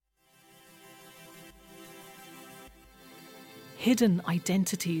hidden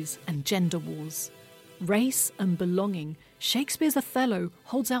identities and gender wars. Race and belonging, Shakespeare's Othello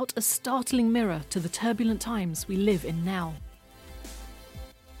holds out a startling mirror to the turbulent times we live in now.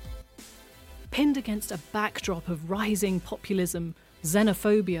 Pinned against a backdrop of rising populism,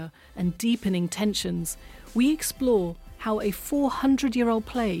 xenophobia, and deepening tensions, we explore how a 400-year-old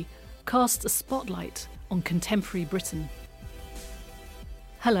play casts a spotlight on contemporary Britain.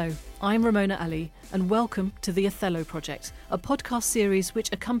 Hello, I'm Remona Aly, and welcome to the Othello Project, a podcast series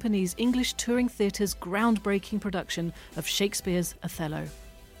which accompanies English touring theatre's groundbreaking production of Shakespeare's Othello.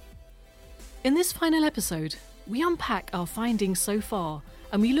 In this final episode, we unpack our findings so far,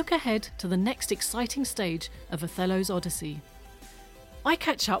 and we look ahead to the next exciting stage of Othello's Odyssey. I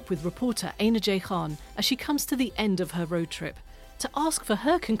catch up with reporter Aina Khan as she comes to the end of her road trip to ask for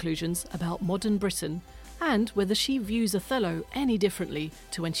her conclusions about modern Britain and whether she views Othello any differently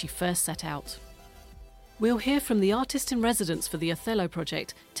to when she first set out. We'll hear from the artist-in-residence for the Othello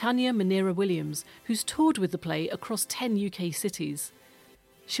Project, Tanya Muneera Williams, who's toured with the play across 10 UK cities.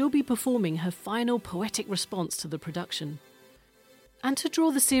 She'll be performing her final poetic response to the production. And to draw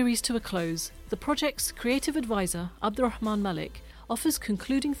the series to a close, the project's creative advisor, Abdul Rehman Malik, offers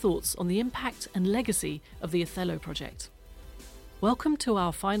concluding thoughts on the impact and legacy of the Othello Project. Welcome to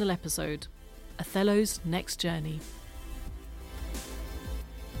our final episode, Othello's Next Journey.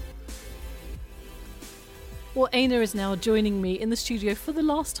 Well, Aina is now joining me in the studio for the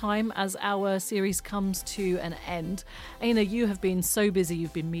last time as our series comes to an end. Aina, you have been so busy,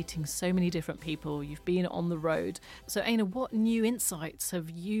 you've been meeting so many different people, you've been on the road. So Aina, what new insights have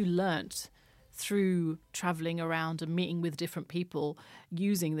you learnt through travelling around and meeting with different people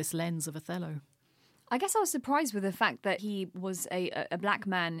using this lens of Othello? I guess I was surprised with the fact that he was a black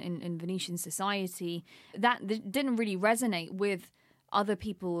man in Venetian society. That didn't really resonate with other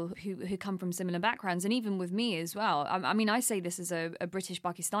people who come from similar backgrounds, and even with me as well. I mean, I say this as a British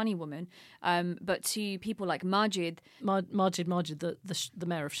Pakistani woman, but to people like Majid, the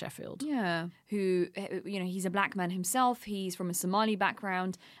mayor of Sheffield, who, you know, he's a black man himself. He's from a Somali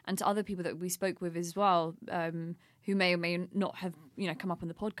background, and to other people that we spoke with as well, who may or may not have, you know, come up on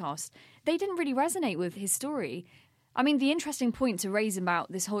the podcast, they didn't really resonate with his story. I mean, the interesting point to raise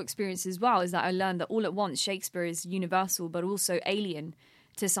about this whole experience as well is that I learned that all at once Shakespeare is universal but also alien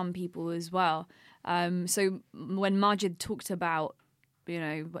to some people as well. So when Majid talked about, you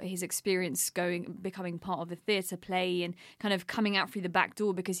know, his experience becoming part of a theatre play and kind of coming out through the back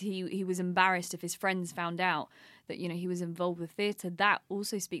door because he was embarrassed if his friends found out that, you know, he was involved with theatre, that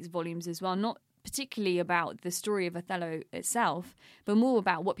also speaks volumes as well. Not particularly about the story of Othello itself, but more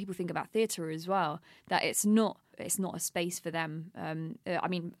about what people think about theatre as well, that it's not a space for them. I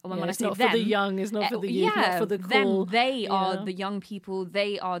mean, when I say them, it's not for the young, it's not for the youth, not for the cool. They are the young people,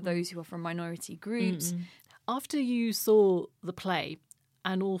 they are those who are from minority groups. Mm-mm. After you saw the play,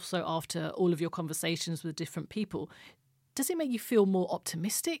 and also after all of your conversations with different people, does it make you feel more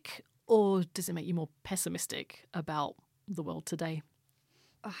optimistic, or does it make you more pessimistic about the world today?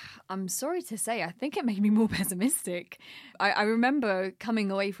 I'm sorry to say, I think it made me more pessimistic. I remember coming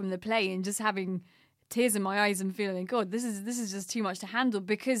away from the play and just having tears in my eyes and feeling, God, this is just too much to handle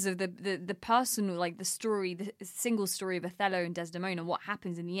because of the personal, like the story, the single story of Othello and Desdemona, what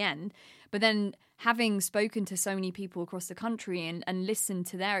happens in the end. But then having spoken to so many people across the country and listened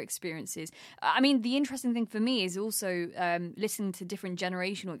to their experiences. I mean, the interesting thing for me is also listening to different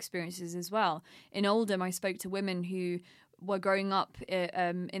generational experiences as well. In Oldham, I spoke to women who were growing up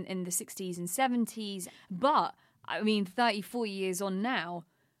in the 60s and 70s. But, I mean, 30, 40 years on now,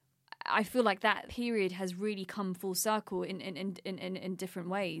 I feel like that period has really come full circle in different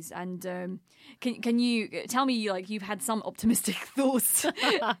ways. And can you tell me, like, you've had some optimistic thoughts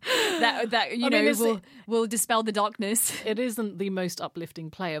that will dispel the darkness? It isn't the most uplifting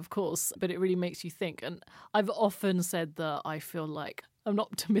play, of course, but it really makes you think. And I've often said that I feel like an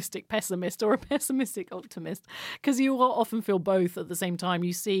optimistic pessimist or a pessimistic optimist, because you will often feel both at the same time.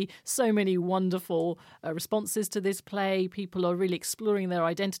 You see so many wonderful responses to this play. People are really exploring their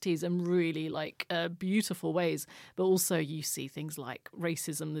identities in really beautiful ways. But also you see things like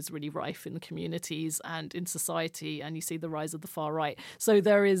racism is really rife in the communities and in society, and you see the rise of the far right. So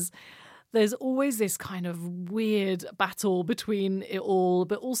there's always this kind of weird battle between it all,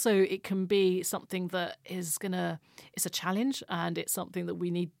 but also it can be something that it's a challenge, and it's something that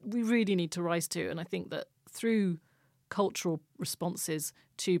we really need to rise to. And I think that through cultural responses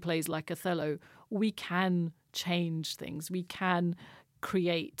to plays like Othello, we can change things. We can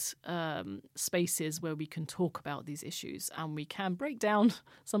create spaces where we can talk about these issues, and we can break down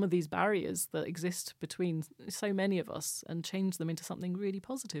some of these barriers that exist between so many of us and change them into something really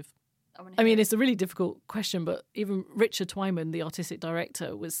positive. I mean, it's a really difficult question, but even Richard Twyman, the artistic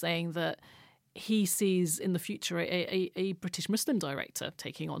director, was saying that he sees in the future a British Muslim director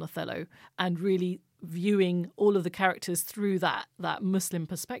taking on Othello and really viewing all of the characters through that Muslim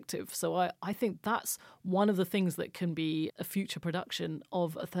perspective. So I think that's one of the things that can be a future production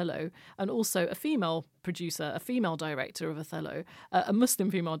of Othello, and also a female producer, a female director of Othello, a Muslim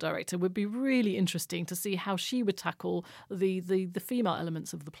female director would be really interesting to see how she would tackle the female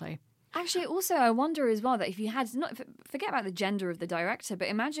elements of the play. Actually, also, I wonder as well that if you had, forget about the gender of the director, but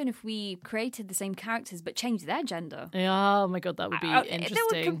imagine if we created the same characters but changed their gender. Yeah, oh my God, that would be interesting. That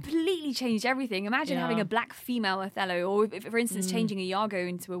would completely change everything. Imagine having a black female Othello, or for instance, changing Iago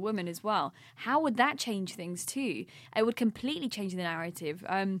into a woman as well. How would that change things too? It would completely change the narrative.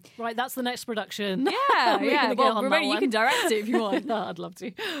 Right, that's the next production. Yeah. Well, Remona, you can direct it if you want. No, I'd love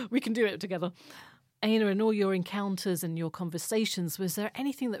to. We can do it together. Aina, in all your encounters and your conversations, was there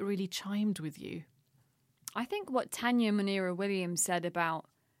anything that really chimed with you? I think what Tanya Muneera Williams said about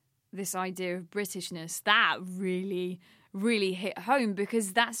this idea of Britishness, that really, really hit home,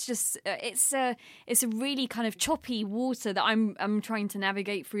 because that's just it's a really kind of choppy water that I'm trying to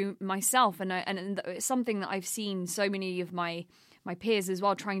navigate through myself, and it's something that I've seen so many of my peers as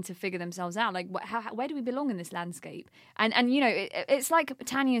well trying to figure themselves out, like where do we belong in this landscape? And you know, it's like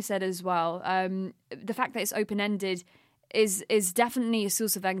Tanya said as well, the fact that it's open-ended is definitely a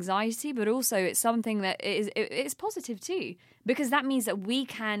source of anxiety, but also it's something that it's positive too, because that means that we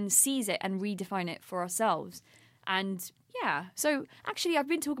can seize it and redefine it for ourselves. And yeah, so actually I've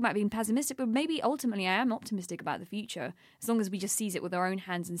been talking about being pessimistic, but maybe ultimately I am optimistic about the future. As long as we just seize it with our own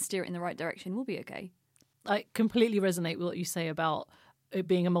hands and steer it in the right direction, we'll be okay. I completely resonate with what you say about it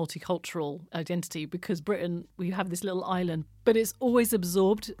being a multicultural identity, because Britain, we have this little island, but it's always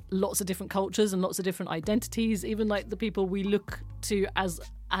absorbed lots of different cultures and lots of different identities, even like the people we look to as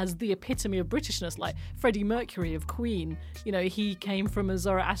the epitome of Britishness, like Freddie Mercury of Queen. You know, he came from a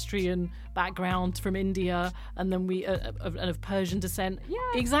Zoroastrian background from India, and then of Persian descent. Yeah.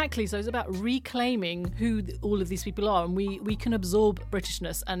 Exactly. So it's about reclaiming who all of these people are, and we can absorb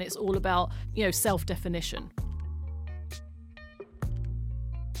Britishness, and it's all about, you know, self-definition.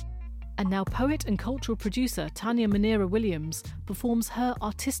 And now poet and cultural producer Tanya Muneera Williams performs her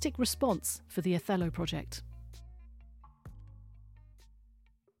artistic response for the Othello Project.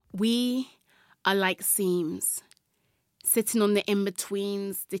 We are like seams, sitting on the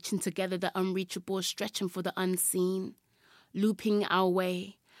in-betweens, stitching together the unreachable, stretching for the unseen, looping our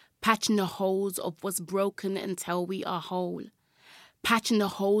way, patching the holes of what's broken until we are whole, patching the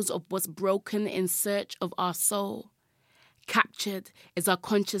holes of what's broken in search of our soul. Captured is our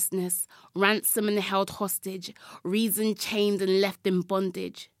consciousness, ransomed and held hostage, reason chained and left in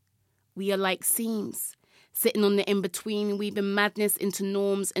bondage. We are like seams, sitting on the in-between, weaving madness into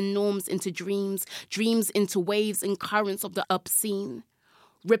norms and norms into dreams, dreams into waves and currents of the obscene,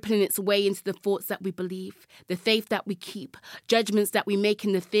 rippling its way into the thoughts that we believe, the faith that we keep, judgments that we make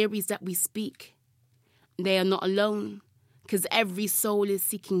and the theories that we speak. They are not alone, because every soul is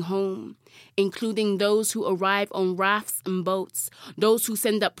seeking home, including those who arrive on rafts and boats, those who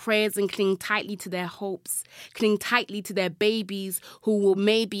send up prayers and cling tightly to their hopes, cling tightly to their babies who will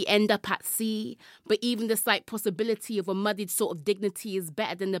maybe end up at sea. But even the slight possibility of a muddied sort of dignity is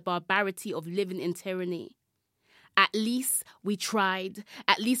better than the barbarity of living in tyranny. At least we tried.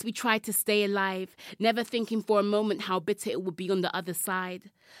 At least we tried to stay alive, never thinking for a moment how bitter it would be on the other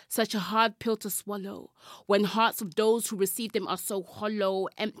side. Such a hard pill to swallow, when hearts of those who receive them are so hollow,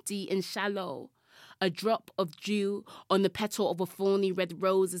 empty and shallow. A drop of dew on the petal of a thorny red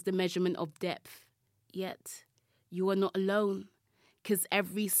rose is the measurement of depth. Yet, you are not alone, 'cause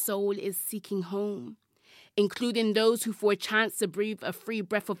every soul is seeking home, including those who for a chance to breathe a free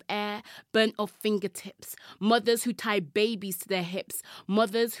breath of air burnt off fingertips, mothers who tied babies to their hips,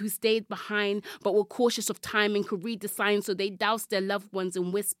 mothers who stayed behind but were cautious of time and could read the signs, so they doused their loved ones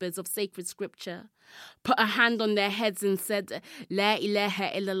in whispers of sacred scripture, put a hand on their heads and said, La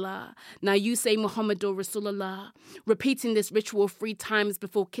ilaha illallah, now you say Muhammadur Rasulullah, repeating this ritual 3 times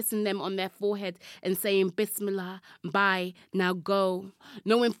before kissing them on their forehead and saying Bismillah, bye, now go,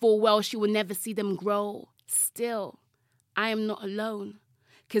 knowing full well she will never see them grow. Still, I am not alone,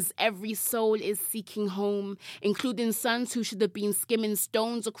 'cause every soul is seeking home, including sons who should have been skimming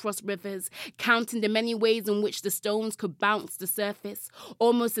stones across rivers, counting the many ways in which the stones could bounce the surface,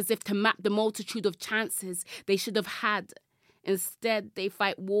 almost as if to map the multitude of chances they should have had. Instead, they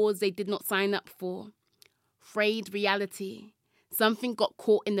fight wars they did not sign up for. Frayed reality. Something got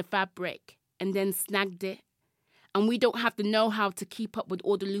caught in the fabric and then snagged it. And we don't have the know-how to keep up with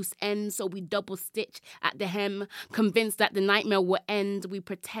all the loose ends, so we double stitch at the hem, convinced that the nightmare will end. We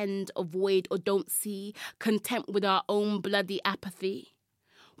pretend, avoid, or don't see, content with our own bloody apathy.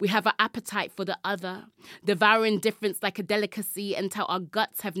 We have an appetite for the other, devouring difference like a delicacy until our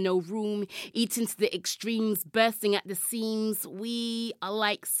guts have no room, eating to the extremes, bursting at the seams. We are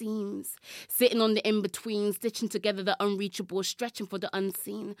like seams, sitting on the in-between, stitching together the unreachable, stretching for the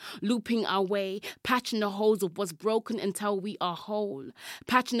unseen, looping our way, patching the holes of what's broken until we are whole,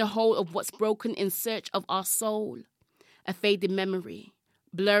 patching the hole of what's broken in search of our soul. A faded memory.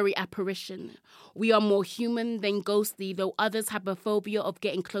 Blurry apparition. We are more human than ghostly, though others have a phobia of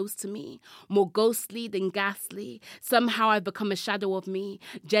getting close to me. More ghostly than ghastly. Somehow I've become a shadow of me,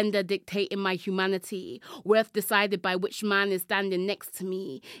 gender dictating my humanity, worth decided by which man is standing next to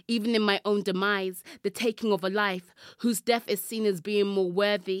me. Even in my own demise, the taking of a life, whose death is seen as being more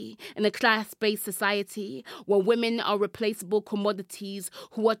worthy, in a class-based society, where women are replaceable commodities,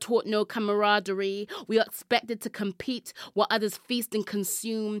 who are taught no camaraderie. We are expected to compete while others feast and consume.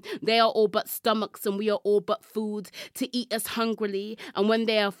 They are all but stomachs and we are all but food to eat us hungrily, and when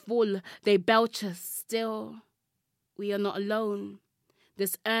they are full, they belch us. Still, we are not alone.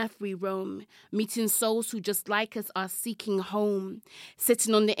 This earth we roam, meeting souls who just like us are seeking home,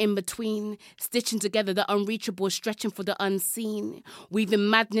 sitting on the in-between, stitching together the unreachable, stretching for the unseen, weaving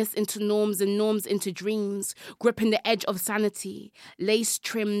madness into norms and norms into dreams, gripping the edge of sanity, lace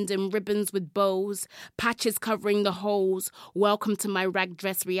trimmed and ribbons with bows, patches covering the holes. Welcome to my rag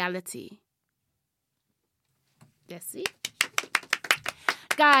dress reality. Yes, see?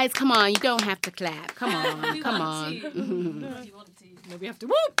 Guys, come on, you don't have to clap. Come on, come on. You want to. Maybe have to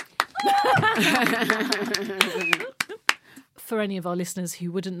whoop. For any of our listeners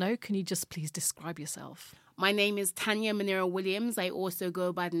who wouldn't know, can you just please describe yourself? My name is Tanya Muneera Williams. I also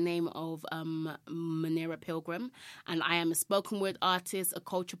go by the name of Muneera Pilgrim, and I am a spoken word artist, a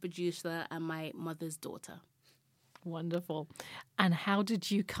culture producer, and my mother's daughter. Wonderful. And how did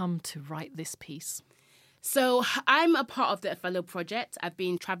you come to write this piece? So I'm a part of the Othello Project. I've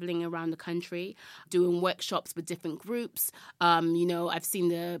been traveling around the country doing workshops with different groups. I've seen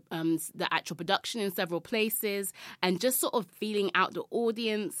the actual production in several places and just sort of feeling out the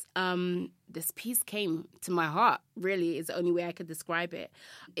audience. This piece came to my heart, really, is the only way I could describe it.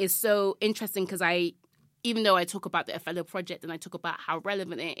 It's so interesting because even though I talk about the Othello Project and I talk about how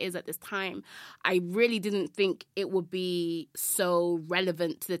relevant it is at this time, I really didn't think it would be so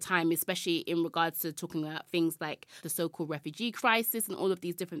relevant to the time, especially in regards to talking about things like the so-called refugee crisis and all of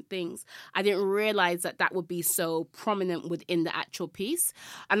these different things. I didn't realize that that would be so prominent within the actual piece.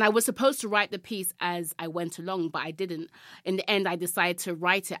 And I was supposed to write the piece as I went along, but I didn't. In the end, I decided to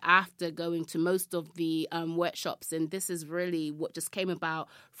write it after going to most of the workshops. And this is really what just came about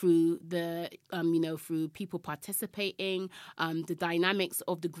through the, through people participating, the dynamics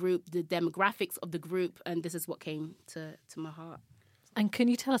of the group, the demographics of the group, and this is what came to my heart. And can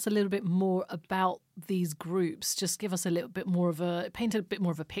you tell us a little bit more about these groups? Just give us paint a bit more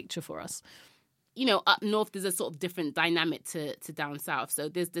of a picture for us. Up north, there's a sort of different dynamic to down south. So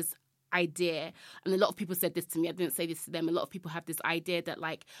there's this idea, and a lot of people said this to me, I didn't say this to them, a lot of people have this idea that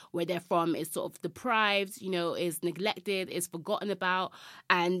like where they're from is sort of deprived, is neglected, is forgotten about,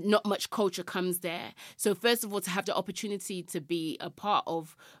 and not much culture comes there. So first of all, to have the opportunity to be a part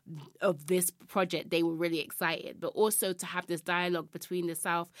of this project, they were really excited, but also to have this dialogue between the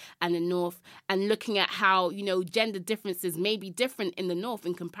South and the North, and looking at how, gender differences may be different in the North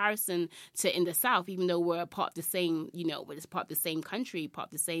in comparison to in the South, even though we're a part of the same, we're just part of the same country, part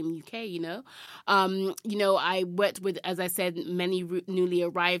of the same UK. I worked with, as I said, many newly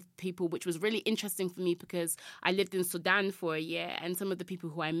arrived people, which was really interesting for me because I lived in Sudan for a year, and some of the people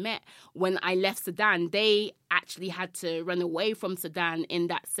who I met when I left Sudan, they actually had to run away from Sudan in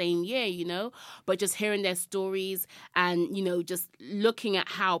that same year, but just hearing their stories and, just looking at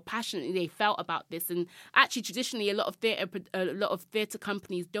how passionately they felt about this. And actually, traditionally, a lot of theatre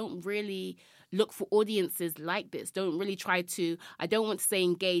companies don't really look for audiences like this, don't really try to, I don't want to say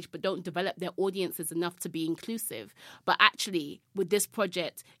engage, but don't develop their audiences enough to be inclusive. But actually, with this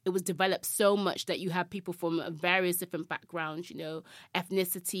project, it was developed so much that you have people from various different backgrounds,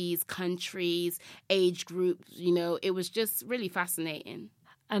 ethnicities, countries, age groups, it was just really fascinating.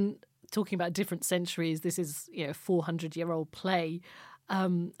 And talking about different centuries, this is, a 400-year-old play.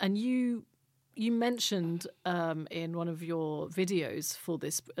 And you mentioned in one of your videos for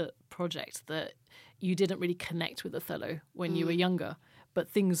this project that you didn't really connect with Othello when you were younger, but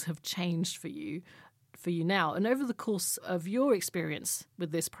things have changed for you now. And over the course of your experience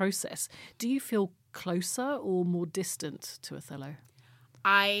with this process, do you feel closer or more distant to Othello?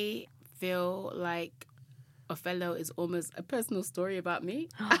 I feel like Othello is almost a personal story about me.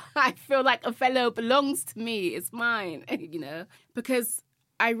 I feel like Othello belongs to me. It's mine, because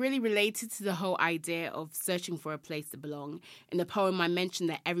I really related to the whole idea of searching for a place to belong. In the poem, I mentioned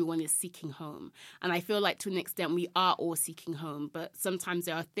that everyone is seeking home. And I feel like to an extent we are all seeking home, but sometimes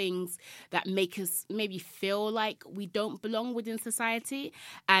there are things that make us maybe feel like we don't belong within society.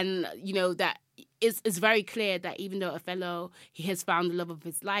 And, that it's very clear that even though Othello, he has found the love of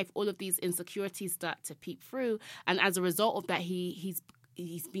his life, all of these insecurities start to peep through. And as a result of that, he's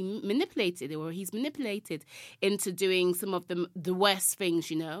been manipulated, or he's manipulated into doing some of the worst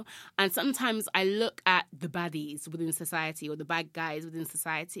things, And sometimes I look at the baddies within society, or the bad guys within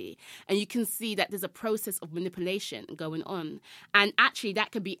society, and you can see that there's a process of manipulation going on. And actually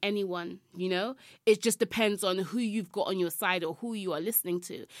that could be anyone, It just depends on who you've got on your side or who you are listening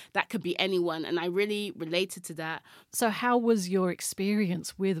to. That could be anyone. And I really related to that. So how was your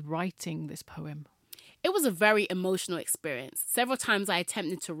experience with writing this poem? It was a very emotional experience. Several times I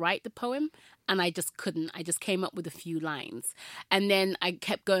attempted to write the poem and I just couldn't. I just came up with a few lines. And then I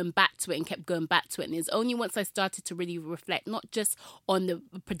kept going back to it and kept going back to it. And it's only once I started to really reflect, not just on the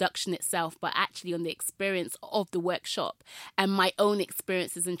production itself, but actually on the experience of the workshop and my own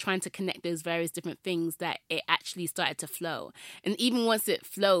experiences and trying to connect those various different things, that it actually started to flow. And even once it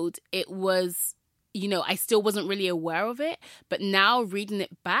flowed, it was... I still wasn't really aware of it, but now reading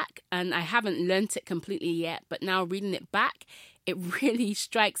it back, and I haven't learnt it completely yet, but now reading it back, it really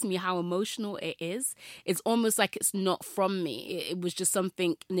strikes me how emotional it is. It's almost like it's not from me. It was just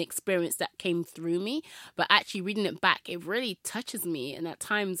something, an experience that came through me. But actually reading it back, it really touches me. And at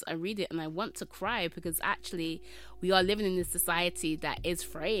times I read it and I want to cry, because actually we are living in this society that is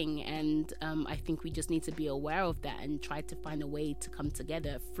fraying. And I think we just need to be aware of that and try to find a way to come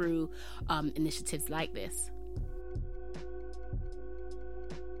together through initiatives like this.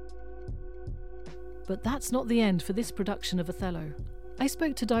 But that's not the end for this production of Othello. I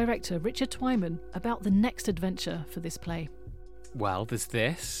spoke to director Richard Twyman about the next adventure for this play. Well, there's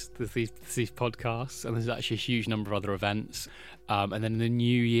these podcasts, and there's actually a huge number of other events. And then in the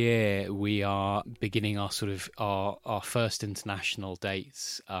new year, we are beginning our our first international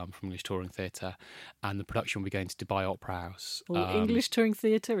dates from English Touring Theatre, and the production will be going to Dubai Opera House. English Touring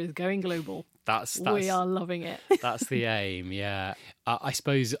Theatre is going global. We are loving it. That's the aim, yeah. I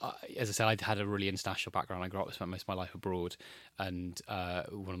suppose, as I said, I had a really international background. I grew up and spent most of my life abroad, and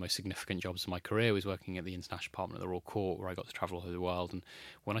one of the most significant jobs of my career was working at the International Department at the Royal Court, where I got to travel all over the world. And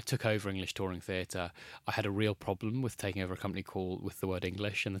when I took over English Touring Theatre, I had a real problem with taking over a company with the word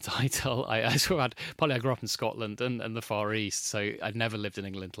English in the title. Partly I grew up in Scotland and the Far East, so I'd never lived in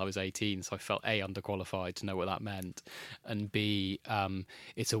England until I was 18, so I felt A, underqualified to know what that meant, and B,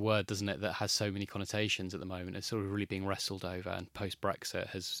 it's a word, doesn't it, that has so many connotations at the moment. It's sort of really being wrestled over, and post-Brexit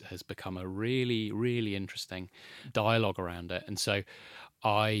has become a really, really interesting dialogue around it. And so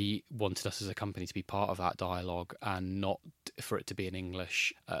I wanted us as a company to be part of that dialogue, and not for it to be in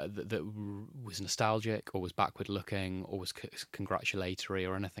English that was nostalgic or was backward looking or was congratulatory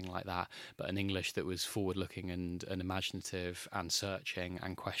or anything like that, but an English that was forward looking and imaginative and searching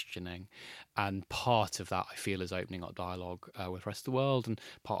and questioning. And part of that, I feel, is opening up dialogue with the rest of the world, and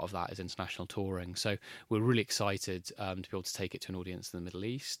part of that is international touring. So we're really excited to be able to take it to an audience in the Middle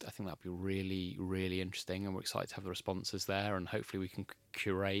East. I think that'd be really, really interesting, and we're excited to have the responses there, and hopefully we can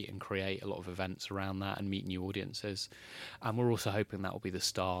curate and create a lot of events around that and meet new audiences. And we're also hoping that will be the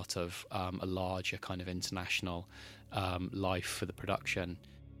start of a larger kind of international life for the production.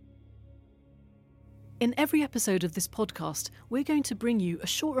 In every episode of this podcast, we're going to bring you a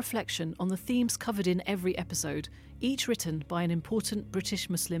short reflection on the themes covered in every episode, each written by an important British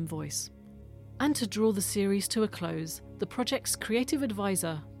Muslim voice. And to draw the series to a close, the project's creative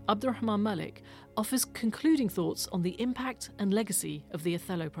advisor, Abdul Rehman Malik, offers concluding thoughts on the impact and legacy of the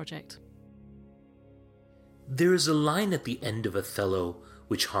Othello Project. There is a line at the end of Othello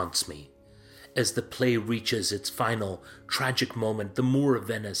which haunts me. As the play reaches its final tragic moment, the Moor of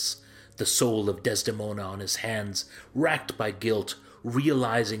Venice, the soul of Desdemona on his hands, racked by guilt,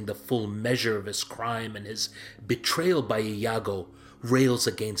 realizing the full measure of his crime and his betrayal by Iago, rails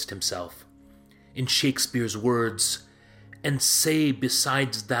against himself. In Shakespeare's words, "And say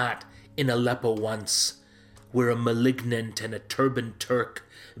besides that in Aleppo once, where a malignant and a turbaned Turk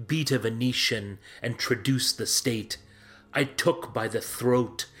beat a Venetian and traduced the state, I took by the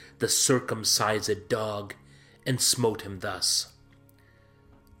throat the circumcised dog and smote him thus."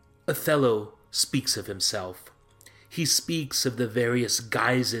 Othello speaks of himself. He speaks of the various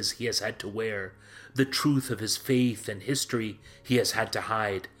guises he has had to wear, the truth of his faith and history he has had to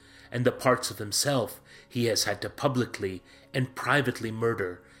hide, and the parts of himself he has had to publicly and privately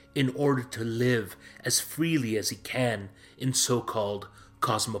murder in order to live as freely as he can in so-called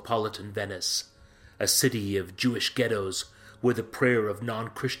cosmopolitan Venice, a city of Jewish ghettos where the prayer of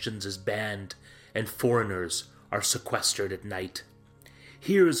non-Christians is banned and foreigners are sequestered at night.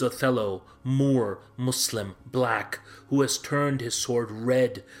 Here is Othello, Moor, Muslim, black, who has turned his sword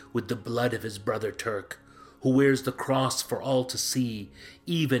red with the blood of his brother Turk, who wears the cross for all to see,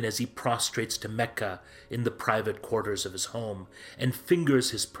 even as he prostrates to Mecca in the private quarters of his home, and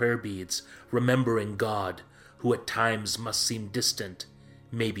fingers his prayer beads, remembering God, who at times must seem distant,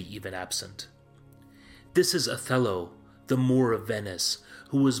 maybe even absent. This is Othello, the Moor of Venice,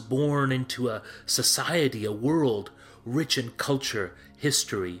 who was born into a society, a world, rich in culture,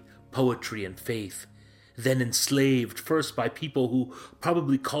 history, poetry, and faith, then enslaved first by people who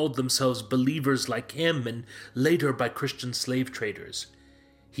probably called themselves believers like him, and later by Christian slave traders.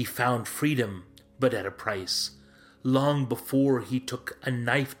 He found freedom, but at a price. Long before he took a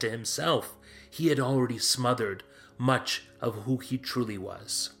knife to himself, he had already smothered much of who he truly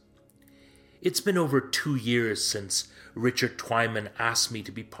was. It's been over 2 years since Richard Twyman asked me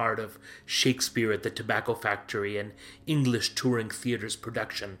to be part of Shakespeare at the Tobacco Factory, an English touring theatre's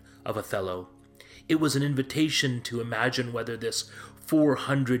production of Othello. It was an invitation to imagine whether this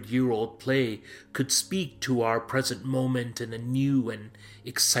 400-year-old play could speak to our present moment in a new and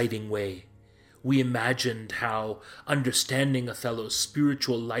exciting way. We imagined how understanding Othello's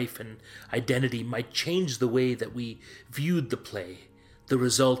spiritual life and identity might change the way that we viewed the play. The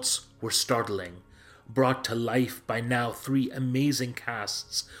results were startling, brought to life by now 3 amazing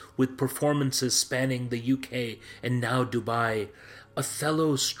casts with performances spanning the UK and now Dubai.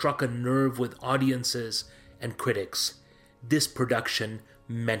 Othello struck a nerve with audiences and critics. This production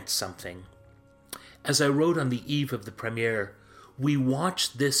meant something. As I wrote on the eve of the premiere, we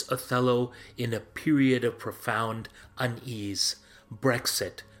watched this Othello in a period of profound unease.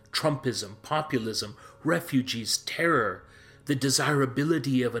 Brexit, Trumpism, populism, refugees, terror. The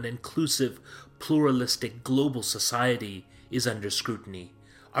desirability of an inclusive, pluralistic global society is under scrutiny.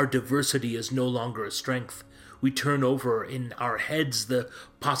 Our diversity is no longer a strength. We turn over in our heads the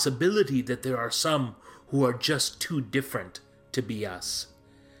possibility that there are some who are just too different to be us.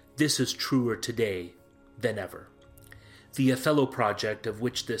 This is truer today than ever. The Othello Project, of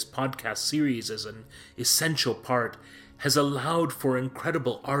which this podcast series is an essential part, has allowed for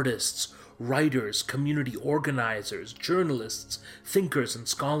incredible artists, writers, community organizers, journalists, thinkers, and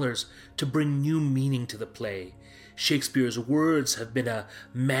scholars to bring new meaning to the play. Shakespeare's words have been a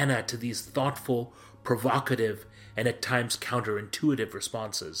manna to these thoughtful, provocative, and at times counterintuitive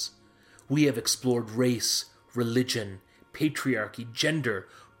responses. We have explored race, religion, patriarchy, gender,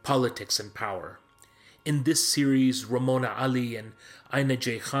 politics, and power. In this series, Remona Aly and Aina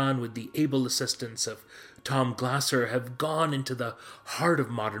Khan, with the able assistance of Tom Glasser, have gone into the heart of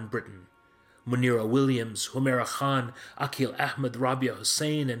modern Britain. Muneera Williams, Humaira Khan, Akhil Ahmed, Rabia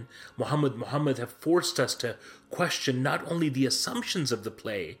Hussain, and Muhammad have forced us to question not only the assumptions of the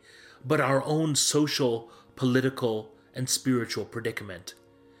play, but our own social, political, and spiritual predicament.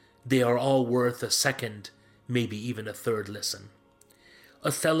 They are all worth a second, maybe even a third listen.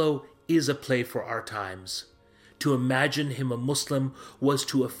 Othello is a play for our times. To imagine him a Muslim was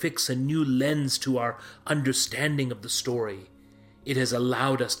to affix a new lens to our understanding of the story. It has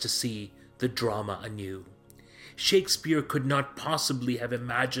allowed us to see the drama anew. Shakespeare could not possibly have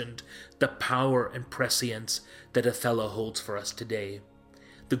imagined the power and prescience that Othello holds for us today.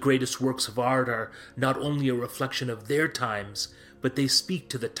 The greatest works of art are not only a reflection of their times, but they speak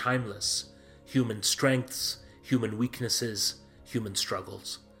to the timeless, human strengths, human weaknesses, human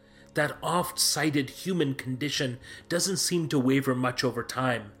struggles. That oft-cited human condition doesn't seem to waver much over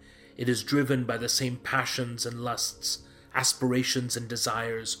time. It is driven by the same passions and lusts, aspirations and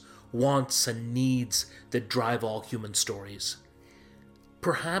desires, wants and needs that drive all human stories.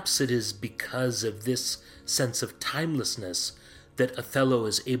 Perhaps it is because of this sense of timelessness that Othello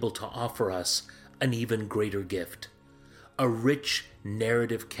is able to offer us an even greater gift, a rich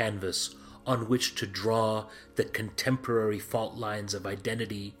narrative canvas on which to draw the contemporary fault lines of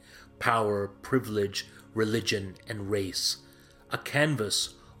identity, power, privilege, religion, and race, a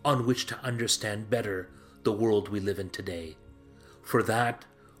canvas on which to understand better the world we live in today. For that,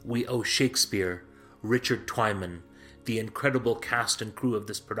 we owe Shakespeare, Richard Twyman, the incredible cast and crew of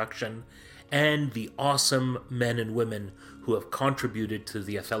this production, and the awesome men and women who have contributed to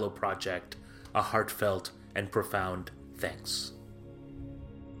the Othello Project, a heartfelt and profound thanks.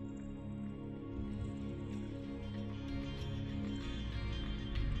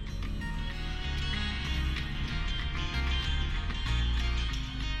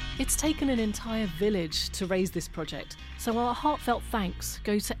 It's taken an entire village to raise this project, so our heartfelt thanks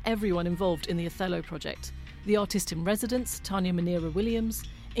go to everyone involved in the Othello Project. The artist-in-residence, Tanya Muneera Williams,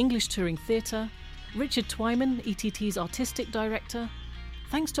 English Touring Theatre, Richard Twyman, ETT's artistic director.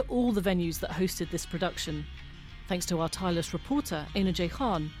 Thanks to all the venues that hosted this production. Thanks to our tireless reporter, Aina J.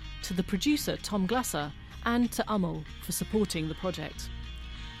 Khan, to the producer, Tom Glasser, and to Amal for supporting the project.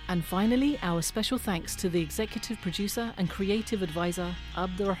 And finally, our special thanks to the executive producer and creative advisor,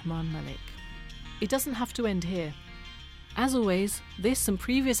 Abdul Rehman Malik. It doesn't have to end here. As always, this and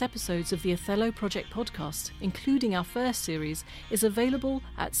previous episodes of the Othello Project podcast, including our first series, is available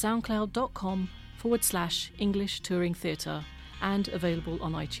at soundcloud.com/English Touring Theatre and available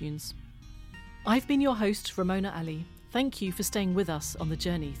on iTunes. I've been your host, Remona Aly. Thank you for staying with us on the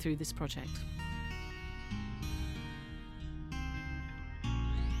journey through this project.